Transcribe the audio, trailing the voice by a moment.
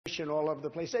all over the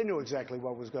place. They knew exactly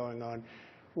what was going on.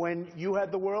 When you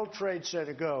had the World Trade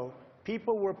Center go,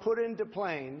 people were put into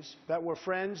planes that were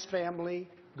friends, family,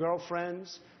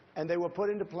 girlfriends, and they were put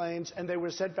into planes and they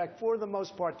were sent back, for the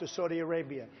most part, to Saudi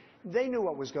Arabia. They knew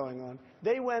what was going on.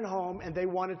 They went home and they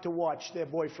wanted to watch their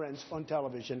boyfriends on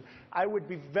television. I would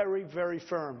be very, very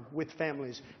firm with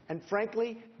families. And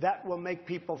frankly, that will make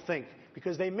people think,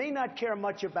 because they may not care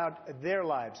much about their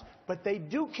lives, but they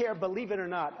do care, believe it or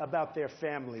not, about their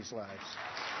families' lives.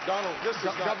 Donald, this is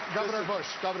not, Governor Bush.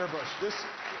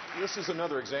 This is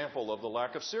another example of the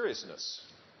lack of seriousness.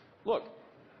 Look,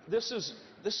 this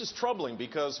is troubling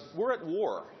because we're at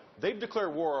war. They've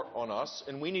declared war on us,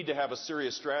 and we need to have a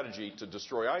serious strategy to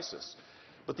destroy ISIS.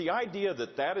 But the idea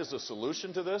that that is a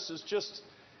solution to this is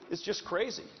just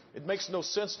crazy. It makes no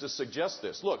sense to suggest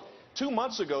this. Look, 2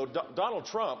 months ago, Donald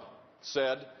Trump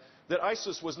said that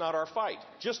ISIS was not our fight.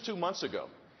 Just 2 months ago.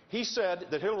 He said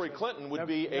that Hillary Clinton would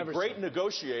be a great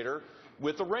negotiator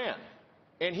with Iran.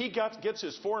 And he gets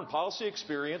his foreign policy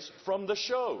experience from the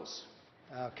shows.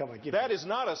 Come on, that is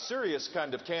not a serious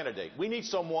kind of candidate. We need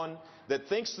someone that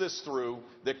thinks this through,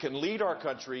 that can lead our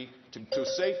country to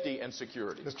safety and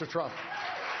security. Mr. Trump.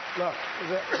 Look,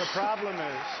 the problem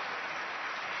is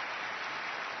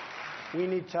we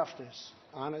need toughness.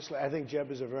 Honestly, I think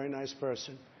Jeb is a very nice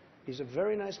person. He's a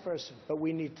very nice person, but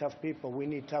we need tough people. We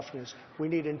need toughness. We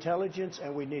need intelligence,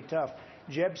 and we need tough.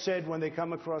 Jeb said when they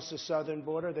come across the southern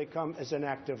border, they come as an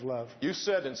act of love. You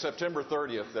said in September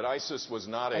 30th that ISIS was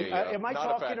not a Am I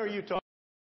talking or are you talking?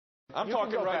 I'm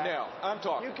talking right now. I'm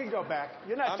talking. You can go back.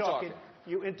 You're not talking.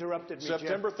 You interrupted me,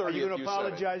 September 30th, Are you going to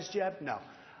apologize, Jeb? No.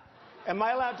 Am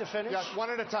I allowed to finish? Yes, one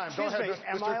at a time. Go ahead,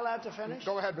 Am I allowed to finish?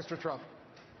 Go ahead, Mr. Trump.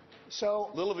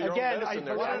 So, little of your again, own medicine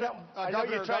there. I know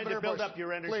you're trying to build Bush, up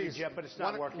your energy, please, Jeb, but it's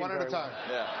not working one at a time.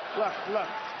 Well. Yeah.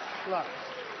 Look.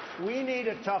 We need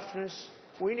a toughness.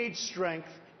 We need strength.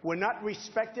 We're not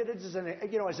respected as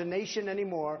a nation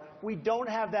anymore. We don't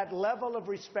have that level of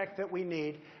respect that we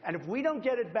need. And if we don't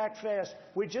get it back fast,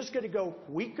 we're just going to go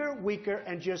weaker,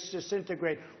 and just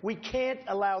disintegrate. We can't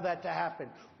allow that to happen.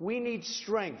 We need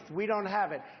strength. We don't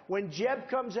have it. When Jeb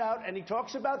comes out and he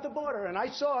talks about the border, and I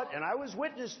saw it, and I was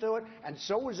witness to it, and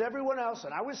so was everyone else,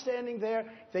 and I was standing there,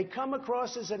 they come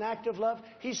across as an act of love.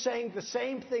 He's saying the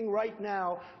same thing right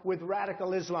now with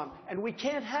radical Islam. And we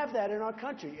can't have that in our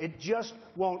country. It just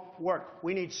won't work.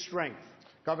 We need strength.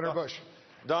 Governor Bush.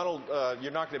 Donald,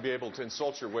 you're not going to be able to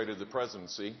insult your way to the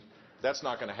presidency. That's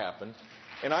not going to happen.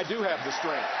 And I do have the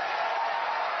strength.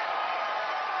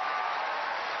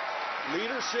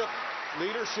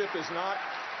 Leadership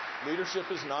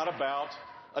is not about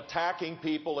attacking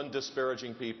people and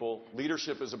disparaging people.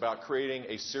 Leadership is about creating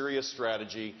a serious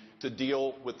strategy to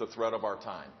deal with the threat of our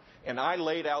time. And I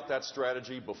laid out that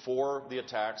strategy before the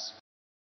attacks.